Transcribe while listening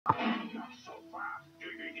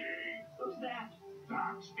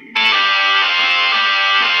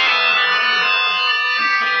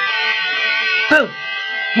Boo!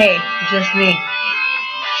 Hey, it's just me.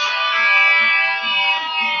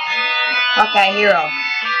 Okay, hero.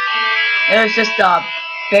 It was just a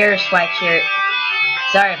bear sweatshirt.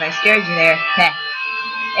 Sorry if I scared you there. Heh.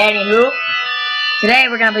 Anywho, today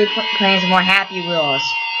we're gonna be playing some more Happy Wheels,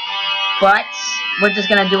 but we're just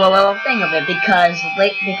gonna do a little thing of it because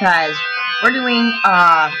we're doing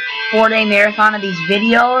a 4-day marathon of these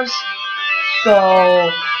videos. So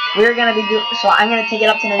we're gonna be so I'm gonna take it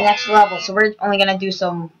up to the next level. So we're only gonna do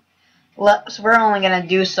some.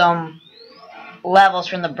 Levels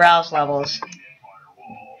from the browse levels.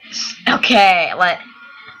 Okay,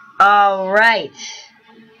 alright.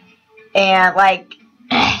 And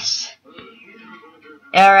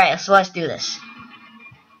alright, so let's do this.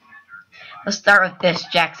 Let's start with this,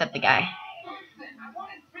 Jacksepticeye guy.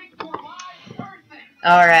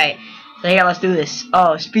 Alright, so here, let's do this.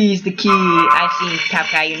 Oh, speed's the key. I've seen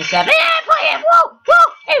Capcom Unit 7. Play it! Whoa!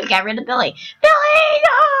 Whoa! Hey, we got rid of Billy. Billy, no!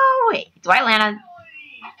 Wait, do I land on...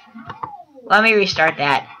 Let me restart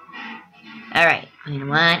that. Alright. And a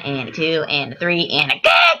 1, and a 2, and a 3, and a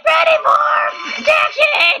get ready for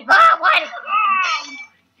action! Oh, what?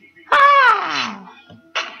 Ah!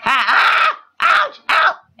 Ah! Ouch!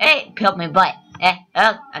 Ow! Hey, help me butt.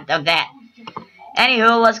 Oh, I've done that.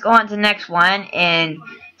 Anywho, let's go on to the next one and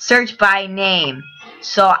search by name.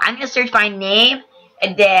 So I'm gonna search by name,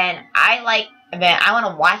 and then I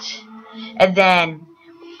wanna watch, and then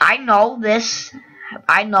I know these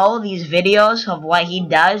videos of what he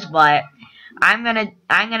does, but I'm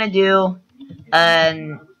gonna do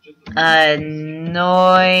an annoying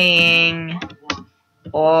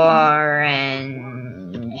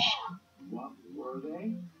orange.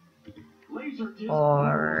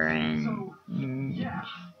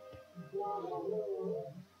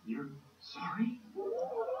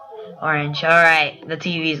 Orange. Alright, the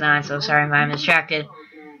TV's on, so sorry if I'm distracted.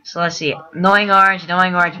 So let's see. Annoying orange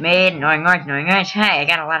made, annoying orange. Hey, I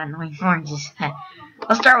got a lot of annoying oranges.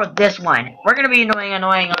 Let's start with this one. We're gonna be doing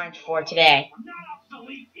annoying orange for today.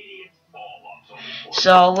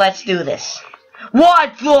 So let's do this.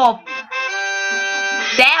 What the?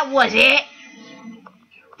 That was it.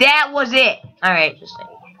 That was it. All right, just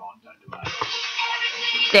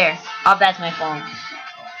there. Oh, that's my phone.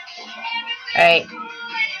 All right.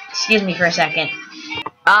 Excuse me for a second.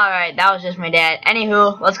 Alright, that was just my dad.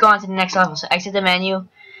 Anywho, let's go on to the next level. So exit the menu.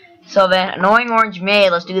 So then, annoying orange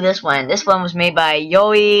made. Let's do this one. This one was made by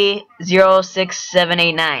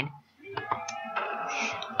Yoey06789.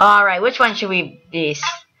 Alright, which one should we be?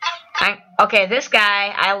 Okay, this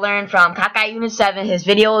guy I learned from Kakai Unit 7. His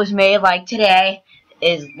video was made like today.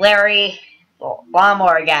 Is Larry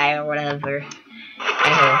Lawnmower Guy or whatever.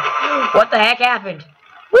 Anywho, what the heck happened?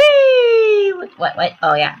 Whee! What?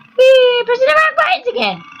 Oh, yeah. Whee! Pressing the wrong buttons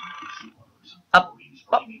again. Up.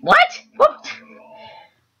 Oh, what? What?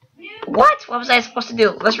 What was I supposed to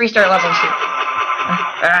do? Let's restart level 2.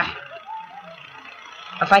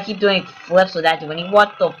 If I keep doing flips without doing any,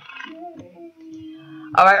 what the?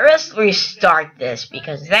 Alright, let's restart this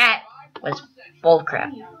because that was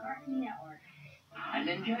bullcrap.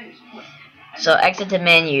 So exit the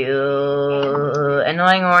menu.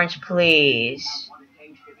 Annoying orange, please.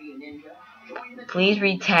 Please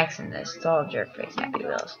read text in this. It's all jerkface Happy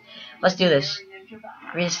Wheels. Let's do this.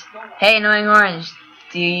 Hey, annoying orange.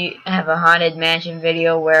 Do you have a haunted mansion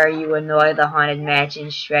video where you annoy the haunted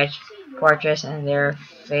mansion stretch portraits and their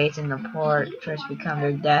fates in the portraits become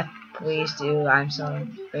their death? Please do. I'm your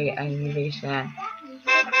biggest fan.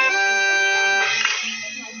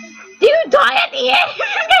 Do you die at the end?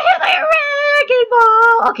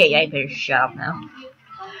 Okay, yeah, I better shut up now.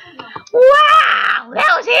 Wow,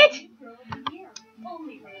 that was it.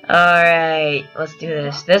 Alright, let's do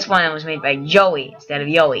this. This one was made by Joey instead of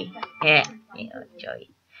Yoey. Yeah, Joey.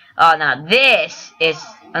 Oh, now this is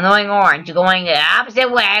annoying orange going the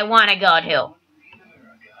opposite way I want to go to.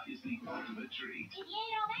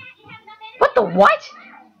 What the what?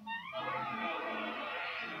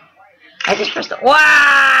 I just pressed the...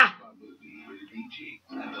 Wah!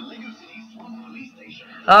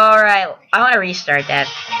 Alright, I want to restart that.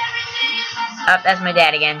 Oh, that's my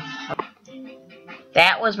dad again.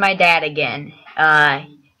 That was my dad again.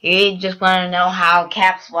 He just wanted to know how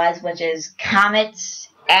CAPS was, which is Comet's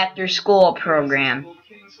After School Program.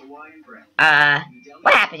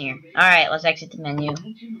 What happened here? Alright, let's exit the menu.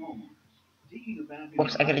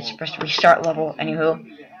 Oops, I gotta just press restart level. Anywho.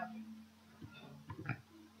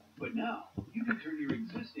 What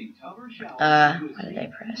did I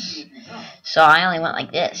press? So I only went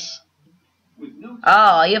like this.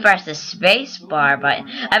 Oh, you pressed the space bar button.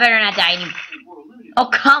 I better not die any... Oh,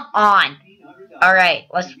 come on. Alright,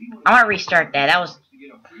 I want to restart that. That was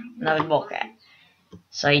another bullcrap.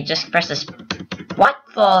 So you just press this. What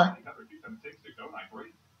the?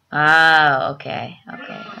 Oh, okay.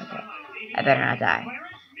 I better not die.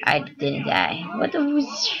 I didn't die. What the?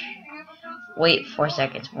 Wait 4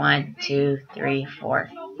 seconds. 1, 2, 3, 4.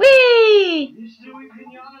 Whee!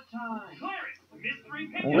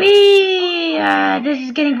 Whee! This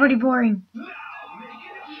is getting pretty boring.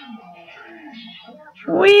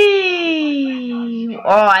 Whee!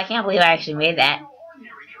 Oh, I can't believe I actually made that.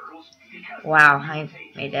 Wow, I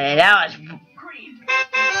made that. That was.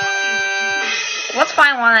 Let's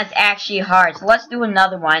find one that's actually hard. So let's do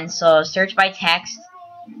another one. So search by text.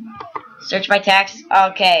 Search by text.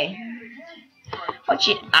 Okay. What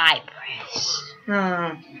should I press?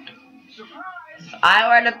 If I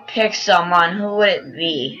were to pick someone, who would it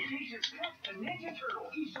be?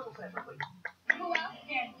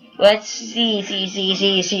 Let's see.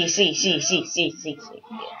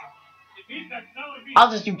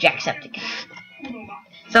 I'll just do Jacksepticeye.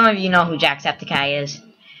 Some of you know who Jacksepticeye is.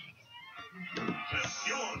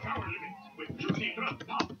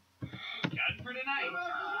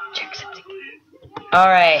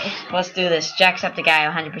 Alright, let's do this. Jacksepticeye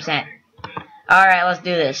 100%. Alright, let's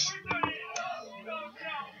do this.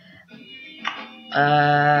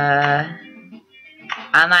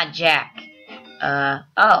 I'm not Jack.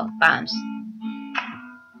 Oh, bombs.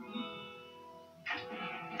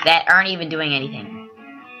 That aren't even doing anything.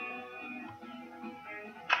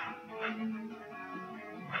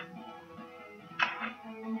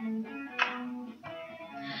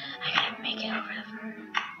 I gotta make it over the...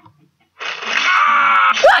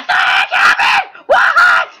 What the heck happened?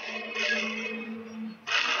 What?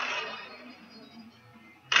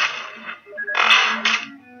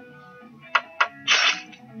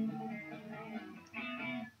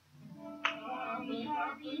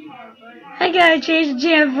 I gotta change the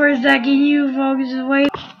channel for a second. You folks just wait.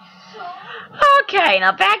 Okay,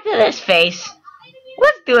 now back to this face.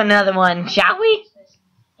 Let's do another one, shall we?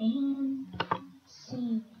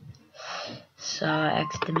 So,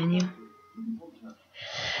 exit the menu.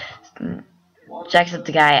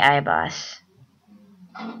 Jacksepticeye, iBoss.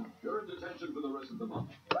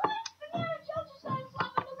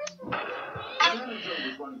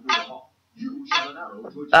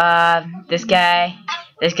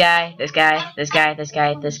 This guy,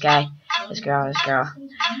 this girl.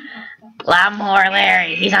 Lawnmower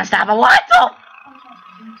Larry, he's unstoppable. What the?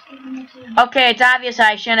 Okay, it's obvious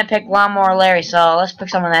I shouldn't have picked Lawnmower Larry, so let's pick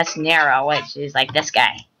someone that's narrow, which is like this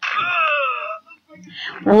guy.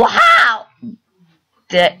 Wow!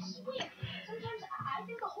 How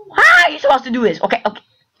are you supposed to do this? Okay.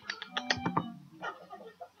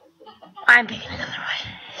 I'm picking another one.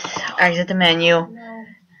 So, exit the menu.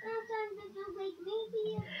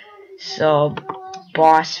 So,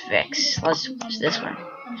 boss fix. Let's watch this one.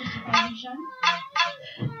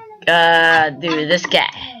 Dude, this guy.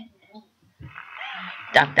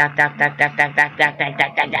 Duck.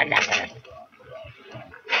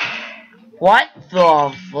 What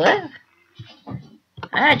the flip?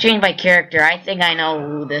 I gotta change my character. I think I know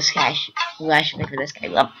who this guy who I should pick for this guy.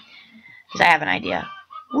 Because I have an idea.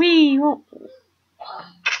 Wee!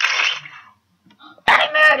 I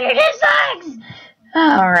murdered his legs!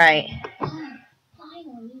 Alright.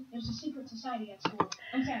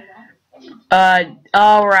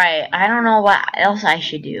 Alright. I don't know what else I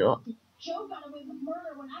should do.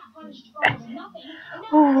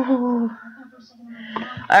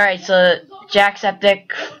 Alright, so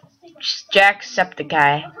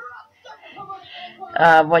Jacksepticeye.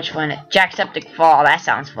 Which one? Jackseptic Fall. That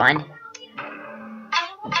sounds fun.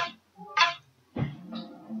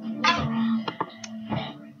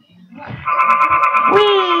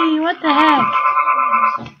 Whee! What the heck?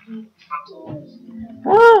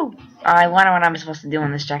 Woo! I wonder what I'm supposed to do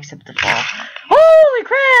on this Jackseptic Fall. Holy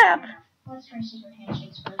crap!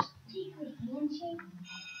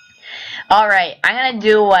 Alright, I'm gonna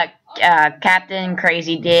do what Captain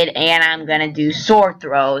Crazy did, and I'm gonna do sword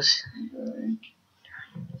throws.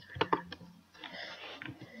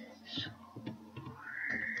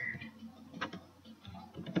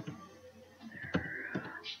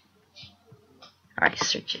 Alright,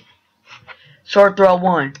 search it. Sword throw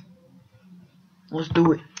 1. Let's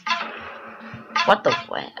do it. What the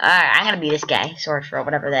what? Alright, I'm gonna be this guy. Sword throw,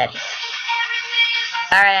 whatever that is.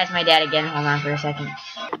 Alright, that's my dad again. Hold on for a second.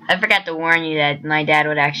 I forgot to warn you that my dad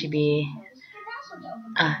would actually be...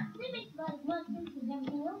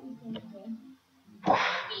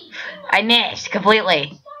 I missed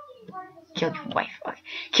completely. Killed your wife. Okay.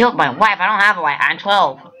 Killed my wife. I don't have a wife. I'm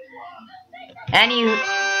 12. And you...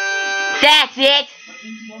 That's it!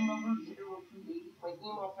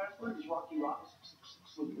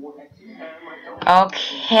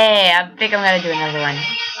 Okay, I think I'm gonna do another one.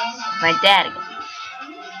 My dad again.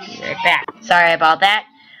 Be right back. Sorry about that.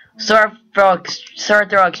 Sword throw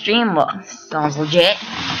extreme sounds legit.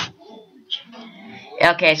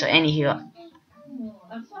 Okay, so anywho.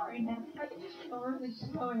 I'm sorry, man. I just feel really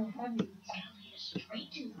slow and heavy.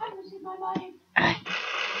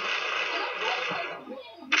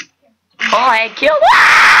 Oh, I killed.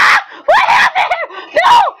 Ah! What happened?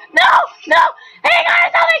 No! No! No! Hang on a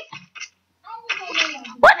second!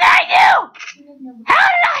 What did I do? How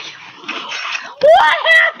did I? What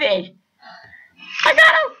happened? I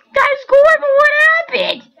got a score, but what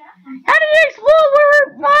happened? How did it explode? Where were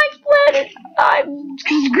my split? I'm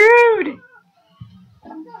screwed.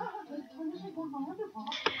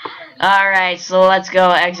 Alright, so let's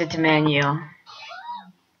go exit to menu. I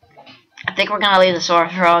think we're gonna leave the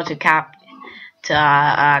sword throw to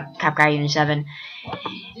Craftanadians 7.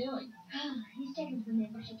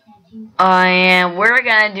 And we're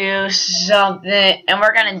gonna do something, and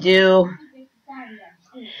we're gonna do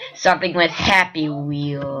something with Happy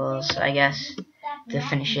Wheels, I guess, to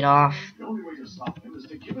finish it off.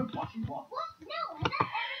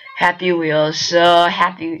 Happy Wheels, so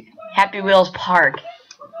Happy Wheels Park.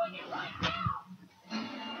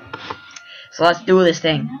 So let's do this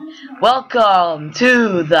thing. Welcome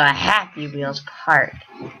to the Happy Wheels Park.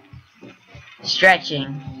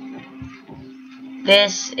 Stretching.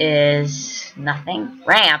 This is nothing.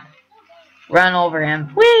 Ramp. Run over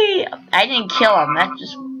him. Whee! I didn't kill him. That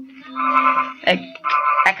just...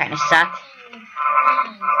 That kind of sucked.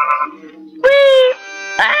 Whee!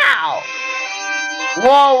 Ow!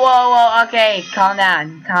 Whoa, whoa, whoa. Okay, calm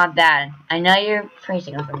down. Calm down. I know you're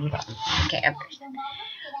praising over me, but... Okay, I'm praising.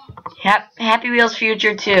 Happy Wheels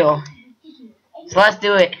Future 2. So let's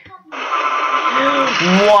do it.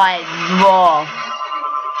 What? Whoa.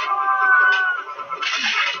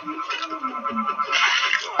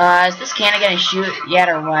 Is this cannon gonna shoot yet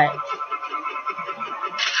or what?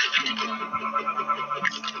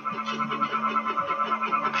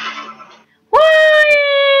 Whee!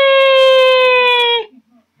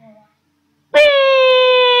 Whee!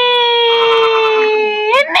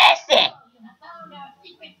 I missed it!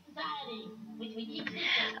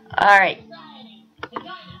 Alright.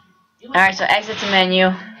 Alright, so exit to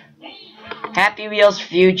menu. Happy Wheels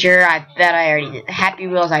Future. I bet I already did. Happy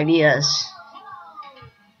Wheels Ideas.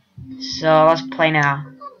 So let's play now.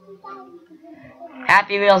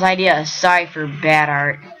 Happy Wheels Ideas. Sorry for bad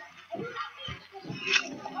art.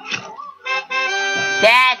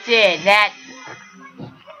 That's it.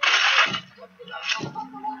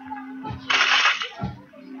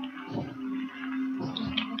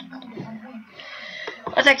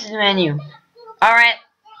 Let's exit the menu. Alright.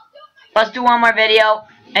 Let's do one more video.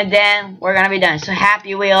 And then we're gonna be done. So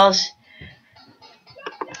Happy Wheels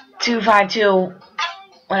 252.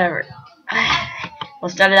 Whatever. We'll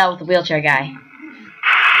start it out with the wheelchair guy.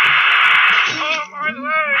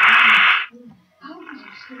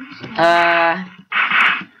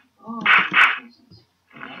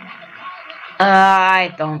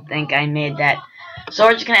 I don't think I made that. So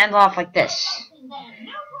we're just gonna end off like this.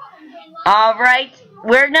 Alright,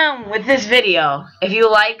 we're done with this video. If you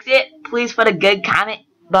liked it, please put a good comment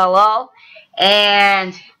below.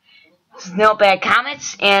 And no bad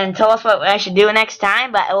comments. And tell us what I should do next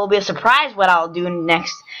time. But it will be a surprise what I'll do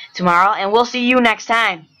next tomorrow. And we'll see you next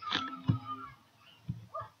time.